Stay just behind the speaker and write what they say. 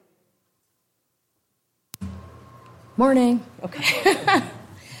Morning. Okay.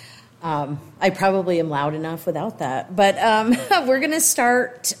 I probably am loud enough without that. But we're going to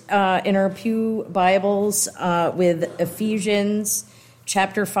start in our Pew Bibles with Ephesians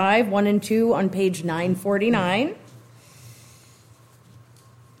chapter 5, 1 and 2 on page 949.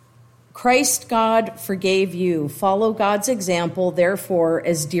 Christ God forgave you. Follow God's example, therefore,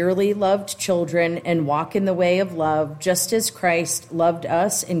 as dearly loved children, and walk in the way of love, just as Christ loved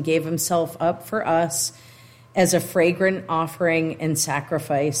us and gave himself up for us as a fragrant offering and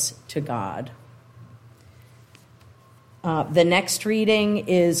sacrifice to God. The next reading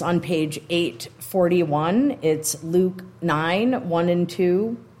is on page 841. It's Luke 9, 1 and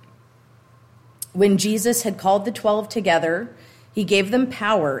 2. When Jesus had called the 12 together, he gave them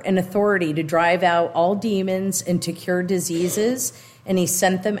power and authority to drive out all demons and to cure diseases, and he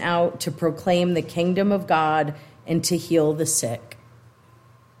sent them out to proclaim the kingdom of God and to heal the sick.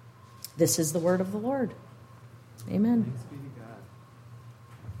 This is the word of the Lord. Amen. Thanks be to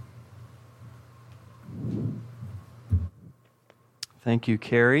God. Thank you,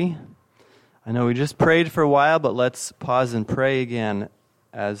 Carrie. I know we just prayed for a while, but let's pause and pray again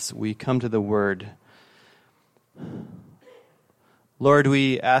as we come to the word. Lord,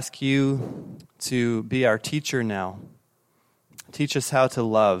 we ask you to be our teacher now. Teach us how to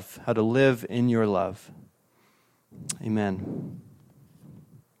love, how to live in your love. Amen.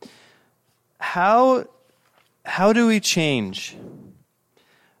 How do we change?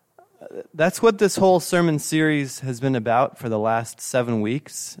 That's what this whole sermon series has been about for the last 7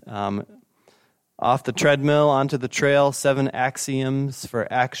 weeks. Off the treadmill, onto the trail, 7 axioms for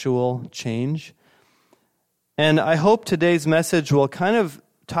actual change. And I hope today's message will kind of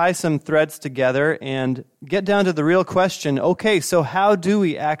tie some threads together and get down to the real question, okay, so how do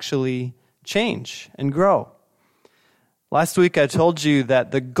we actually change and grow? Last week I told you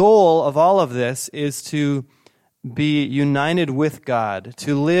that the goal of all of this is to be united with God,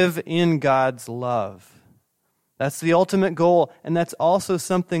 to live in God's love. That's the ultimate goal, and that's also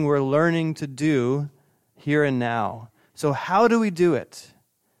something we're learning to do here and now. So how do we do it?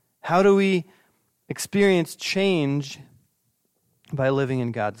 How do we experience change by living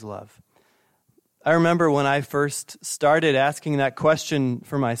in God's love? I remember when I first started asking that question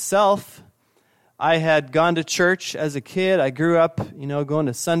for myself. I had gone to church as a kid. I grew up, going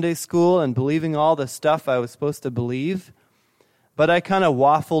to Sunday school and believing all the stuff I was supposed to believe. But I kind of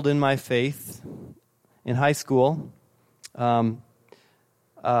waffled in my faith in high school. By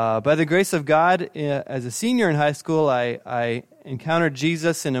the grace of God, as a senior in high school, I encountered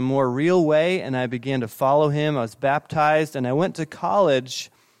Jesus in a more real way, and I began to follow him. I was baptized, and I went to college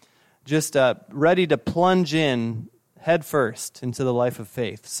just ready to plunge in head first into the life of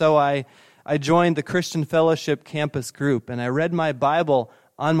faith. So I joined the Christian Fellowship campus group, and I read my Bible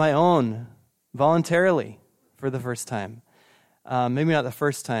on my own, voluntarily, for the first time. Maybe not the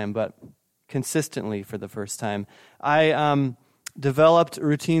first time, but consistently for the first time. I developed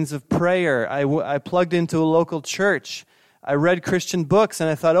routines of prayer. I plugged into a local church. I read Christian books, and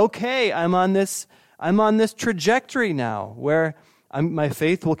I thought, okay, I'm on this trajectory now, where my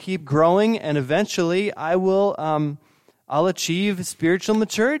faith will keep growing, and eventually I'll achieve spiritual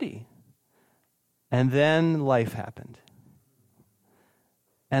maturity. And then life happened.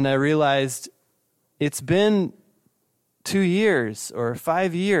 And I realized it's been 2 years or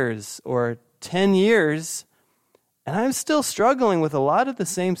 5 years or 10 years, and I'm still struggling with a lot of the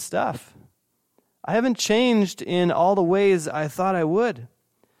same stuff. I haven't changed in all the ways I thought I would.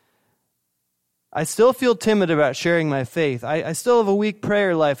 I still feel timid about sharing my faith. I still have a weak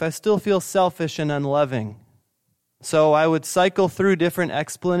prayer life. I still feel selfish and unloving. So I would cycle through different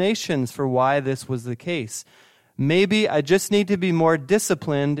explanations for why this was the case. Maybe I just need to be more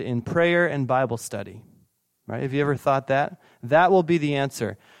disciplined in prayer and Bible study. Right? Have you ever thought that? That will be the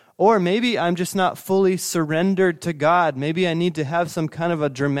answer. Or maybe I'm just not fully surrendered to God. Maybe I need to have some kind of a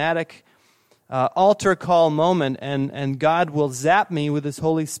dramatic altar call moment, and God will zap me with his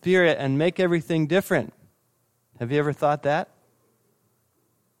Holy Spirit and make everything different. Have you ever thought that?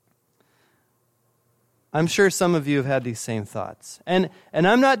 I'm sure some of you have had these same thoughts. And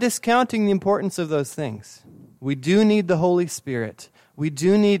I'm not discounting the importance of those things. We do need the Holy Spirit. We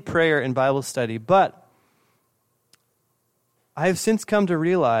do need prayer and Bible study. But I have since come to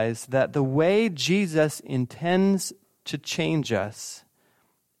realize that the way Jesus intends to change us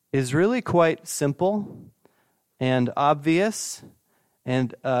is really quite simple and obvious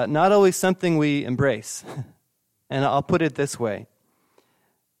and not always something we embrace. And I'll put it this way.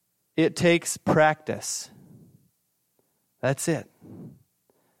 It takes practice. That's it.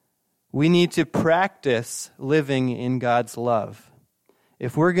 We need to practice living in God's love.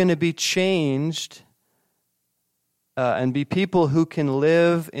 If we're going to be changed, and be people who can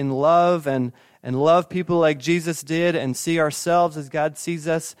live in love and love people like Jesus did and see ourselves as God sees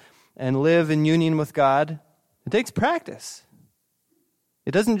us and live in union with God, it takes practice.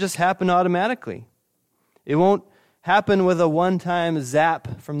 It doesn't just happen automatically. It won't happen with a one-time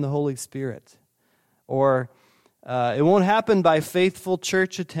zap from the Holy Spirit. Or it won't happen by faithful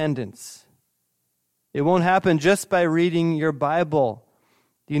church attendance. It won't happen just by reading your Bible.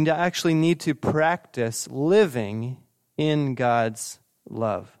 You actually need to practice living in God's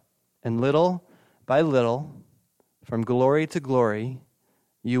love. And little by little, from glory to glory,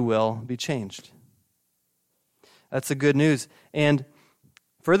 you will be changed. That's the good news. And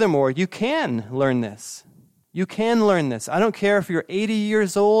furthermore, you can learn this. You can learn this. I don't care if you're 80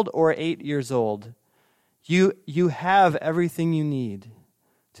 years old or 8 years old. You have everything you need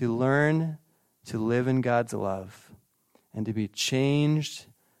to learn to live in God's love and to be changed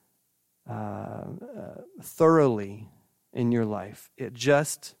thoroughly in your life. It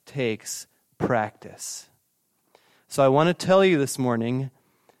just takes practice. So I want to tell you this morning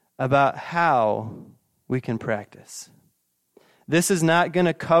about how we can practice. This is not going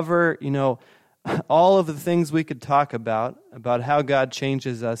to cover, all of the things we could talk about how God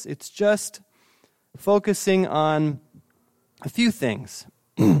changes us. It's just focusing on a few things.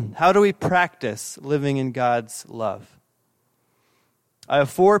 How do we practice living in God's love? I have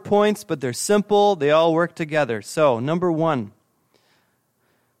 4 points, but they're simple. They all work together. So, number one,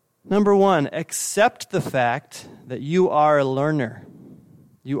 accept the fact that you are a learner.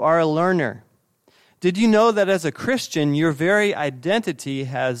 You are a learner. Did you know that as a Christian, your very identity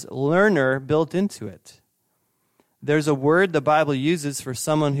has learner built into it? There's a word the Bible uses for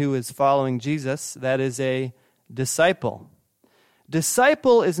someone who is following Jesus. That is a disciple.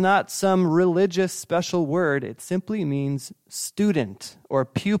 Disciple is not some religious special word. It simply means student or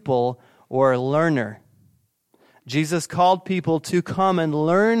pupil or learner. Jesus called people to come and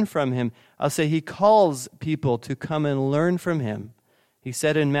learn from him. I'll say he calls people to come and learn from him. He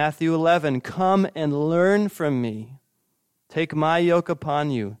said in Matthew 11, "Come and learn from me. Take my yoke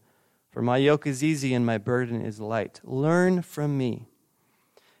upon you, for my yoke is easy and my burden is light." Learn from me.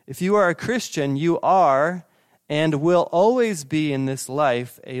 If you are a Christian, you are and will always be in this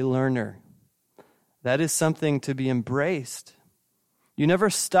life a learner. That is something to be embraced. You never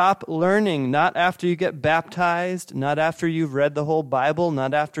stop learning, not after you get baptized, not after you've read the whole Bible,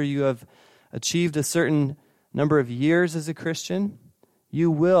 not after you have achieved a certain number of years as a Christian.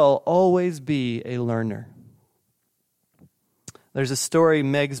 You will always be a learner. There's a story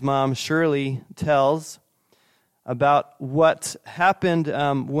Meg's mom, Shirley, tells about what happened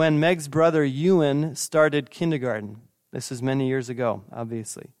when Meg's brother, Ewan, started kindergarten. This is many years ago,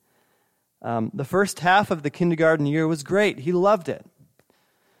 obviously. The first half of the kindergarten year was great. He loved it.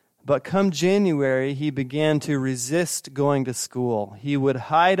 But come January, he began to resist going to school. He would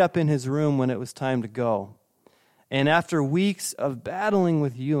hide up in his room when it was time to go. And after weeks of battling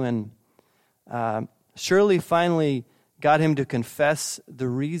with Ewan, Shirley finally got him to confess the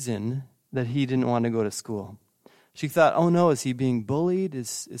reason that he didn't want to go to school. She thought, oh no, is he being bullied?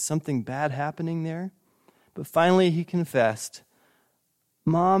 Is something bad happening there? But finally he confessed,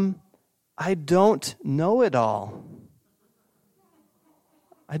 "Mom, I don't know it all.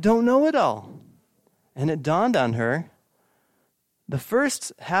 I don't know it all." And it dawned on her, the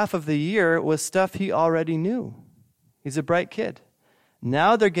first half of the year was stuff he already knew. He's a bright kid.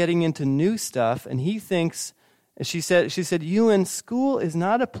 Now they're getting into new stuff, and he thinks, she said, "Ewan, school is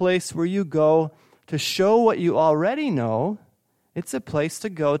not a place where you go to show what you already know. It's a place to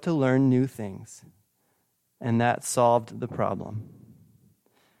go to learn new things." And that solved the problem.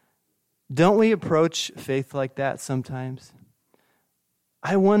 Don't we approach faith like that sometimes?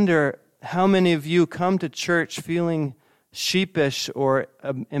 I wonder how many of you come to church feeling sheepish or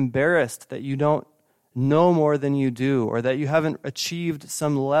embarrassed that you don't know more than you do, or that you haven't achieved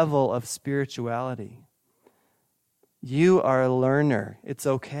some level of spirituality. You are a learner. It's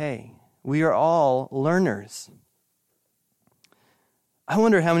okay. We are all learners. I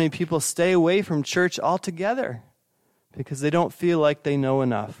wonder how many people stay away from church altogether because they don't feel like they know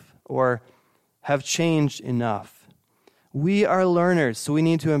enough or have changed enough. We are learners, so we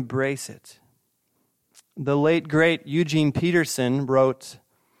need to embrace it. The late, great Eugene Peterson wrote,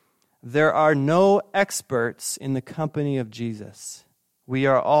 "There are no experts in the company of Jesus. We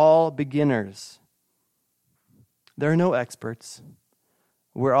are all beginners." There are no experts.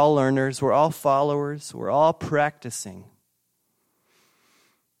 We're all learners. We're all followers. We're all practicing.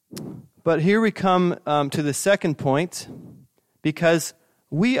 But here we come to the second point, because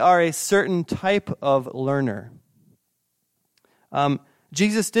we are a certain type of learner.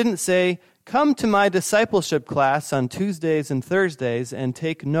 Jesus didn't say, come to my discipleship class on Tuesdays and Thursdays and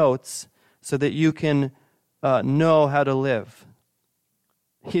take notes so that you can know how to live.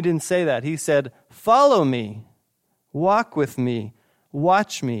 He didn't say that. He said, follow me, walk with me,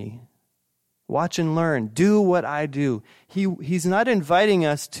 watch and learn, do what I do. He's not inviting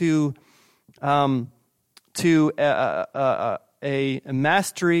us to a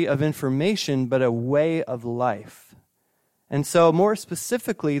mastery of information, but a way of life. And so more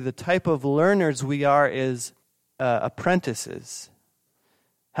specifically, the type of learners we are is apprentices.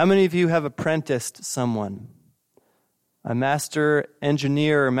 How many of you have apprenticed someone? A master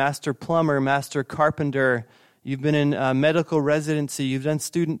engineer, master plumber, master carpenter. You've been in medical residency. You've done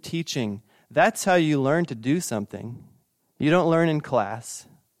student teaching. That's how you learn to do something. You don't learn in class.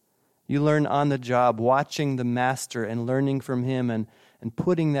 You learn on the job, watching the master and learning from him and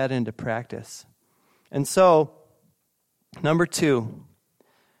putting that into practice. And so, number 2,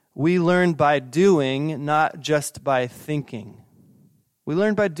 we learn by doing, not just by thinking. We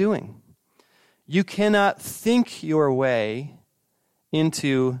learn by doing. You cannot think your way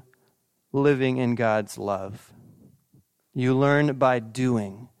into living in God's love. You learn by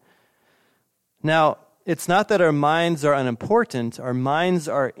doing. Now, it's not that our minds are unimportant. Our minds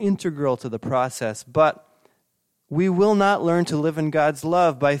are integral to the process, but we will not learn to live in God's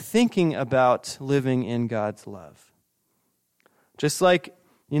love by thinking about living in God's love. Just like,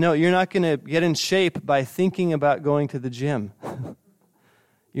 you're not going to get in shape by thinking about going to the gym.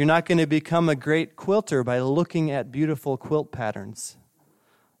 You're not going to become a great quilter by looking at beautiful quilt patterns.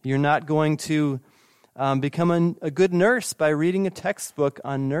 You're not going to become a good nurse by reading a textbook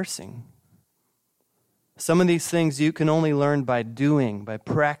on nursing. Some of these things you can only learn by doing, by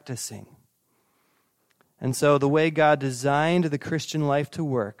practicing. And so the way God designed the Christian life to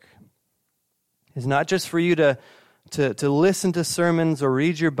work is not just for you to listen to sermons or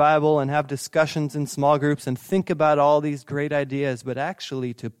read your Bible and have discussions in small groups and think about all these great ideas, but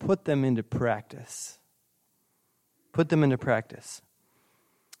actually to put them into practice. Put them into practice.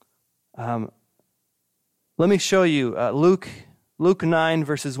 Let me show you Luke 9,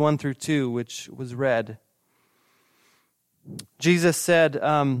 verses 1 through 2, which was read. Jesus said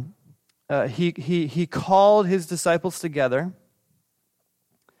he called his disciples together.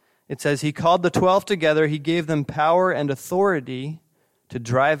 It says he called the 12 together. He gave them power and authority to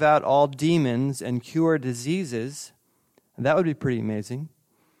drive out all demons and cure diseases. And that would be pretty amazing.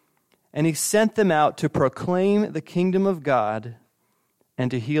 And he sent them out to proclaim the kingdom of God and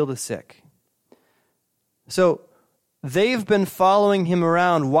to heal the sick. So they've been following him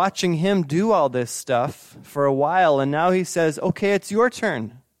around, watching him do all this stuff for a while, and now he says, okay, it's your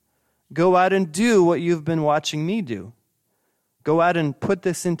turn. Go out and do what you've been watching me do. Go out and put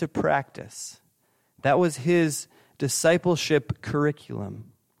this into practice. That was his discipleship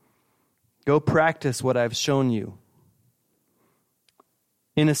curriculum. Go practice what I've shown you.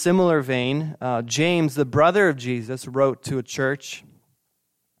 In a similar vein, James, the brother of Jesus, wrote to a church,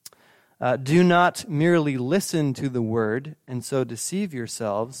 do not merely listen to the word and so deceive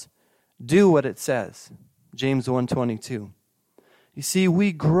yourselves. Do what it says. James 1:22. You see,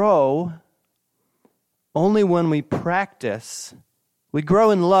 we grow only when we practice. We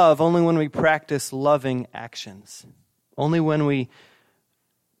grow in love only when we practice loving actions. Only when we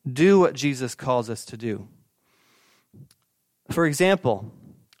do what Jesus calls us to do. For example,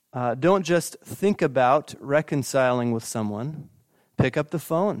 don't just think about reconciling with someone. Pick up the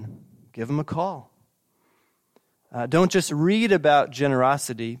phone. Give them a call. Don't just read about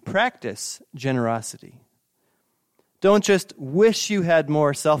generosity. Practice generosity. Don't just wish you had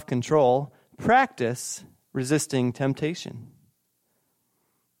more self-control. Practice resisting temptation.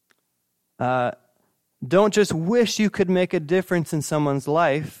 Don't just wish you could make a difference in someone's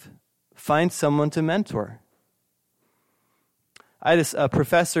life. Find someone to mentor. I had a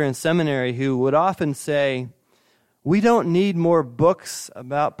professor in seminary who would often say, we don't need more books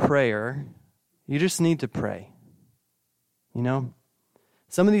about prayer. You just need to pray.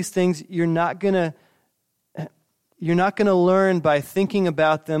 Some of these things you're not going to learn by thinking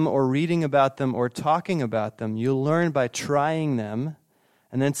about them or reading about them or talking about them. You'll learn by trying them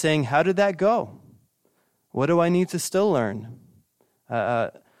and then saying, how did that go? What do I need to still learn?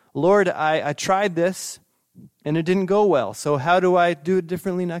 Lord, I tried this and it didn't go well. So how do I do it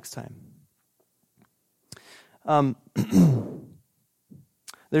differently next time?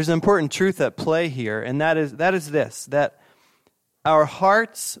 There's an important truth at play here, and that is this, that our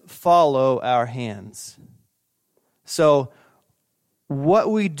hearts follow our hands. So what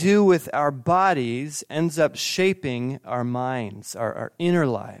we do with our bodies ends up shaping our minds, our inner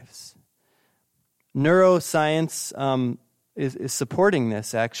lives. Neuroscience is supporting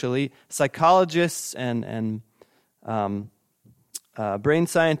this, actually. Psychologists and brain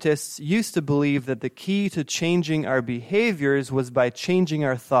scientists used to believe that the key to changing our behaviors was by changing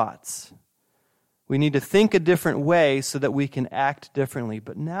our thoughts. We need to think a different way so that we can act differently.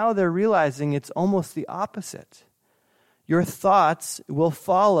 But now they're realizing it's almost the opposite. Your thoughts will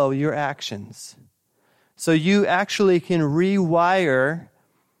follow your actions. So you actually can rewire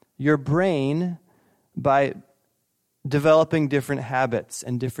your brain by developing different habits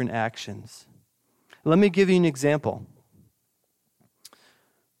and different actions. Let me give you an example.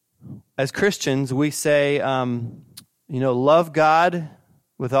 As Christians, we say, love God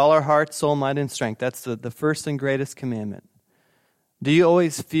with all our heart, soul, mind, and strength. That's the first and greatest commandment. Do you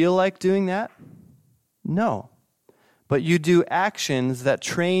always feel like doing that? No. But you do actions that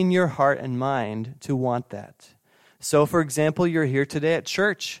train your heart and mind to want that. So, for example, you're here today at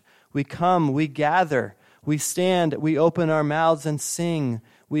church. We come, we gather, we stand, we open our mouths and sing.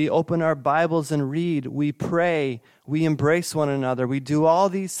 We open our Bibles and read. We pray. We embrace one another. We do all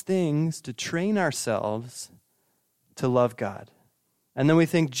these things to train ourselves to love God. And then we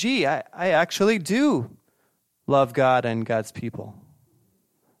think, gee, I actually do love God and God's people.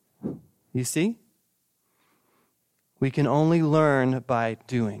 You see? We can only learn by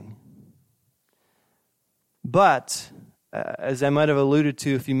doing. But, as I might have alluded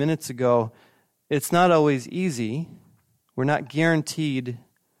to a few minutes ago, it's not always easy. We're not guaranteed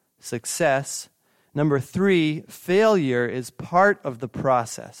success. Number 3, failure is part of the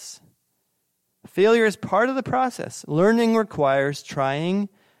process. Failure is part of the process. Learning requires trying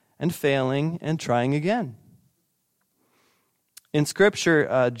and failing and trying again. In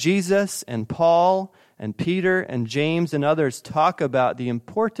Scripture, Jesus and Paul and Peter and James and others talk about the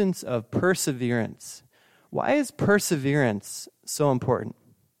importance of perseverance. Why is perseverance so important?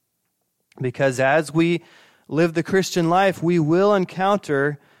 Because as we live the Christian life, we will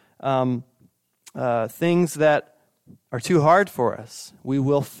encounter things that are too hard for us. We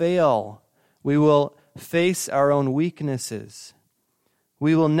will fail. We will face our own weaknesses.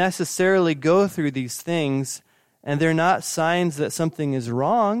 We will necessarily go through these things, and they're not signs that something is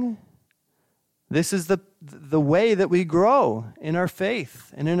wrong. This is the way that we grow in our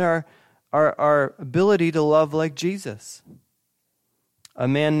faith and in our ability to love like Jesus. A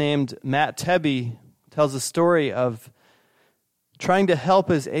man named Matt Tebbe tells a story of trying to help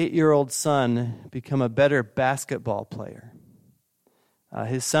his 8-year-old son become a better basketball player.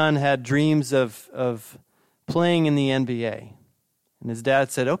 His son had dreams of playing in the NBA. And his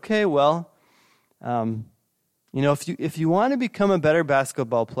dad said, okay, well, if you want to become a better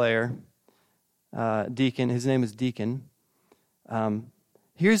basketball player, Deacon, his name is Deacon,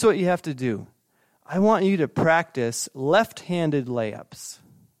 here's what you have to do. I want you to practice left-handed layups.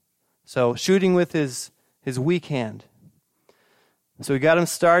 So shooting with his weak hand. So we got him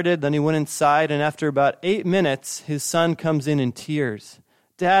started, then he went inside, and after about 8 minutes, his son comes in tears.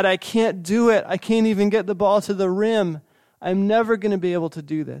 Dad, I can't do it. I can't even get the ball to the rim. I'm never going to be able to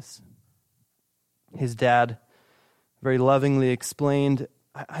do this. His dad very lovingly explained,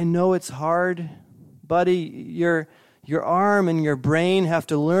 I know it's hard, buddy. Your arm and your brain have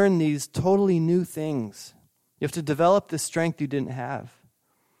to learn these totally new things. You have to develop the strength you didn't have.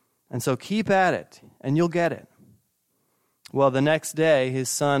 And so keep at it, and you'll get it. Well, the next day, his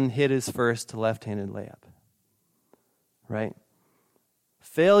son hit his first left-handed layup. Right?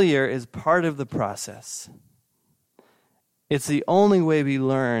 Failure is part of the process. It's the only way we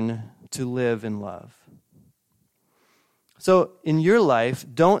learn to live in love. So, in your life,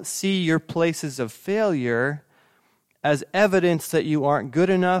 don't see your places of failure as evidence that you aren't good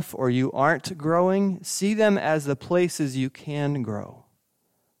enough or you aren't growing. See them as the places you can grow.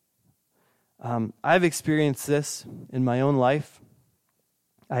 I've experienced this in my own life.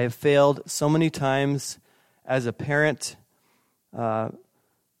 I have failed so many times as a parent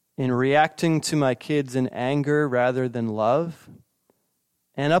in reacting to my kids in anger rather than love.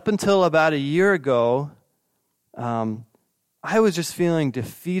 And up until about a year ago, I was just feeling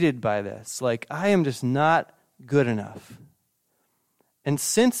defeated by this. Like, I am just not good enough. And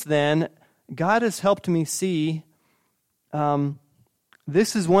since then, God has helped me see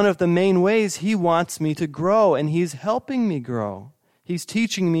this is one of the main ways He wants me to grow, and He's helping me grow. He's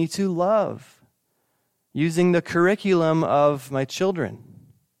teaching me to love, using the curriculum of my children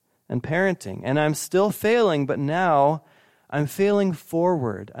and parenting. And I'm still failing, but now I'm failing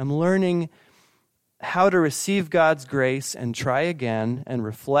forward. I'm learning how to receive God's grace and try again and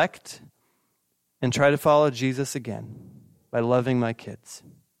reflect and try to follow Jesus again by loving my kids.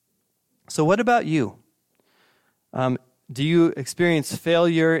 So what about you? Do you experience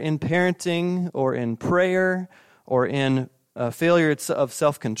failure in parenting or in prayer or in a failure of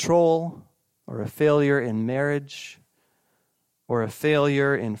self-control, or a failure in marriage, or a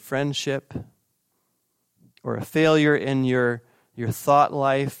failure in friendship, or a failure in your thought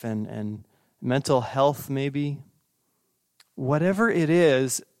life and mental health maybe. Whatever it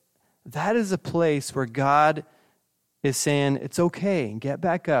is, that is a place where God is saying, it's okay, get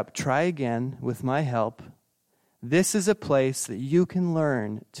back up, try again with my help. This is a place that you can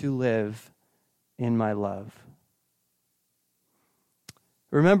learn to live in my love.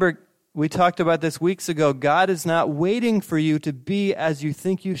 Remember, we talked about this weeks ago. God is not waiting for you to be as you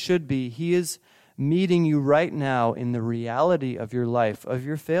think you should be. He is meeting you right now in the reality of your life, of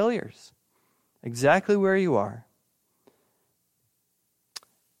your failures, exactly where you are.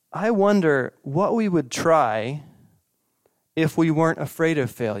 I wonder what we would try if we weren't afraid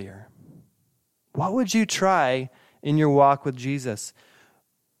of failure. What would you try in your walk with Jesus?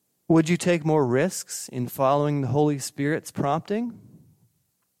 Would you take more risks in following the Holy Spirit's prompting?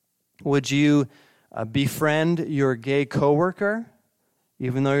 Would you befriend your gay coworker,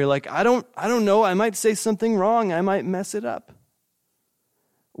 even though you're like, I don't know, I might say something wrong, I might mess it up?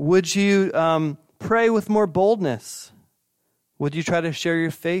 Would you pray with more boldness? Would you try to share your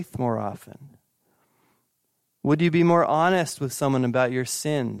faith more often? Would you be more honest with someone about your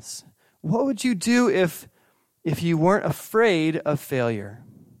sins? What would you do if you weren't afraid of failure?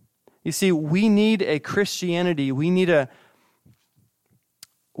 You see, we need a Christianity, we need a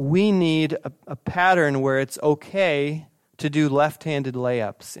pattern where it's okay to do left-handed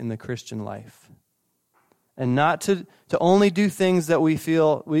layups in the Christian life. And not to only do things that we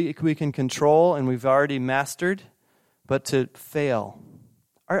feel we can control and we've already mastered, but to fail.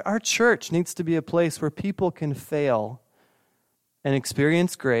 Our church needs to be a place where people can fail and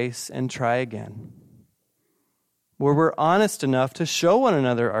experience grace and try again. Where we're honest enough to show one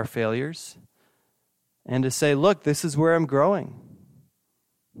another our failures and to say, look, this is where I'm growing.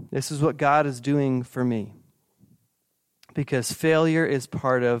 This is what God is doing for me. Because failure is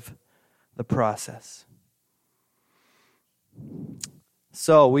part of the process.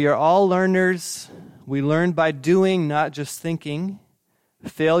 So we are all learners. We learn by doing, not just thinking.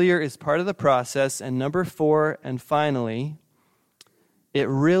 Failure is part of the process. And number 4, and finally, it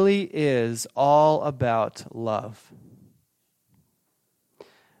really is all about love.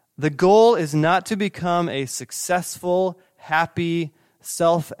 The goal is not to become a successful, happy,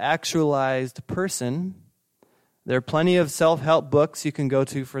 self-actualized person. There are plenty of self-help books you can go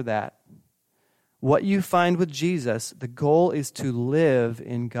to for that. What you find with Jesus, the goal is to live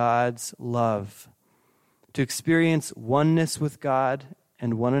in God's love, to experience oneness with God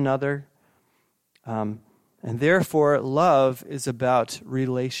and one another. And therefore, love is about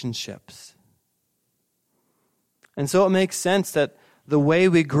relationships. And so it makes sense that the way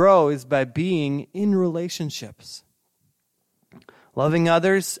we grow is by being in relationships. Loving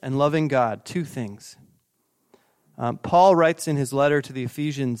others and loving God, 2 things. Paul writes in his letter to the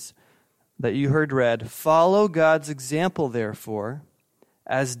Ephesians that you heard read, "Follow God's example, therefore,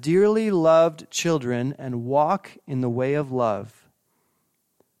 as dearly loved children, and walk in the way of love,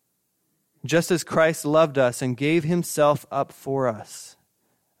 just as Christ loved us and gave himself up for us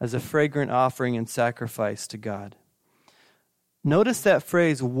as a fragrant offering and sacrifice to God." Notice that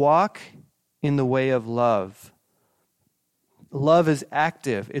phrase, walk in the way of love. Love is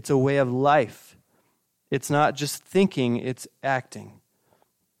active. It's a way of life. It's not just thinking, it's acting.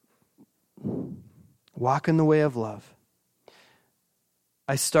 Walk in the way of love.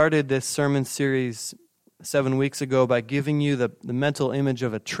 I started this sermon series 7 weeks ago by giving you the mental image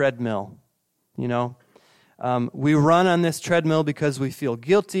of a treadmill. You know, we run on this treadmill because we feel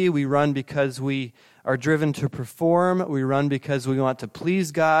guilty. We run because we are driven to perform. We run because we want to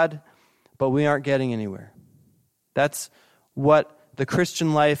please God, but we aren't getting anywhere. That's what the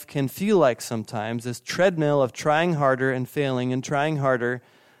Christian life can feel like sometimes, this treadmill of trying harder and failing and trying harder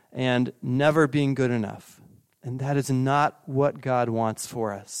and never being good enough. And that is not what God wants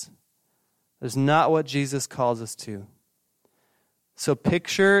for us. That is not what Jesus calls us to. So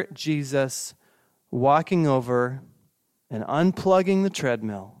picture Jesus walking over and unplugging the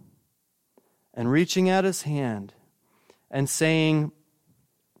treadmill and reaching out his hand and saying,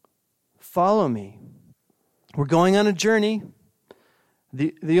 "Follow me. We're going on a journey.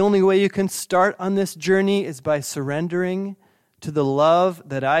 The only way you can start on this journey is by surrendering to the love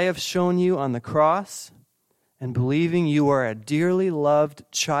that I have shown you on the cross and believing you are a dearly loved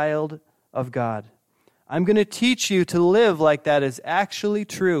child of God. I'm going to teach you to live like that is actually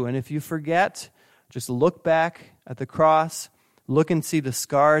true. And if you forget, just look back at the cross, look and see the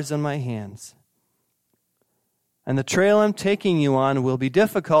scars on my hands. And the trail I'm taking you on will be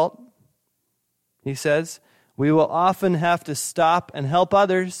difficult," he says, We will often have to stop and help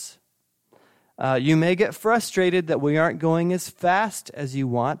others. You may get frustrated that we aren't going as fast as you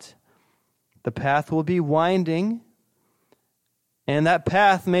want. The path will be winding, and that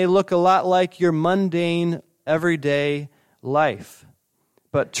path may look a lot like your mundane, everyday life.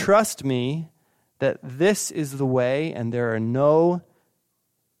 But trust me that this is the way, and there are no,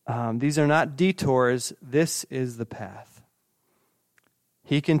 these are not detours. This is the path.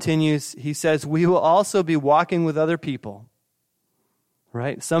 He continues, he says, we will also be walking with other people.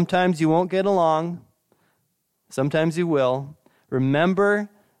 Right? Sometimes you won't get along. Sometimes you will. Remember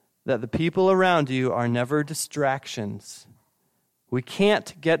that the people around you are never distractions. We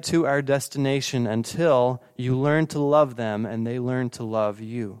can't get to our destination until you learn to love them and they learn to love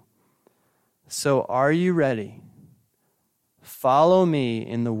you. So are you ready? Follow me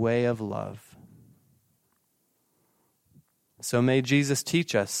in the way of love. So may Jesus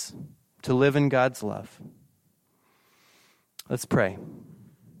teach us to live in God's love. Let's pray.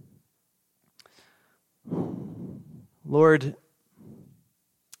 Lord,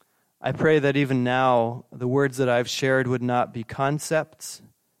 I pray that even now the words that I've shared would not be concepts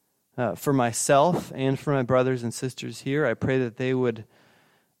for myself and for my brothers and sisters here. I pray that they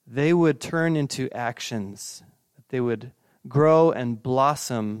would turn into actions, that they would grow and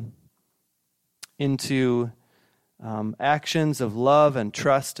blossom into actions of love and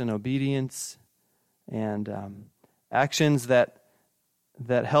trust and obedience, and actions that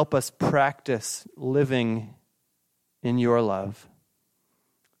help us practice living in your love.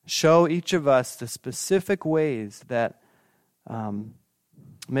 Show each of us the specific ways that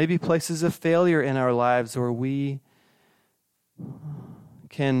maybe places of failure in our lives where we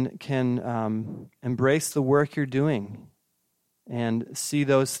can embrace the work you're doing and see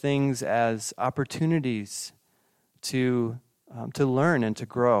those things as opportunities to learn and to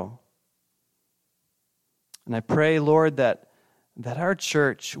grow. And I pray, Lord, that our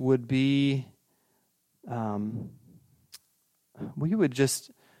church would be,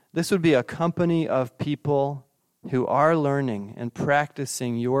 this would be a company of people who are learning and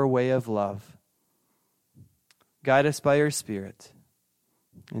practicing your way of love. Guide us by your Spirit.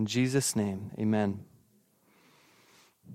 In Jesus' name, amen.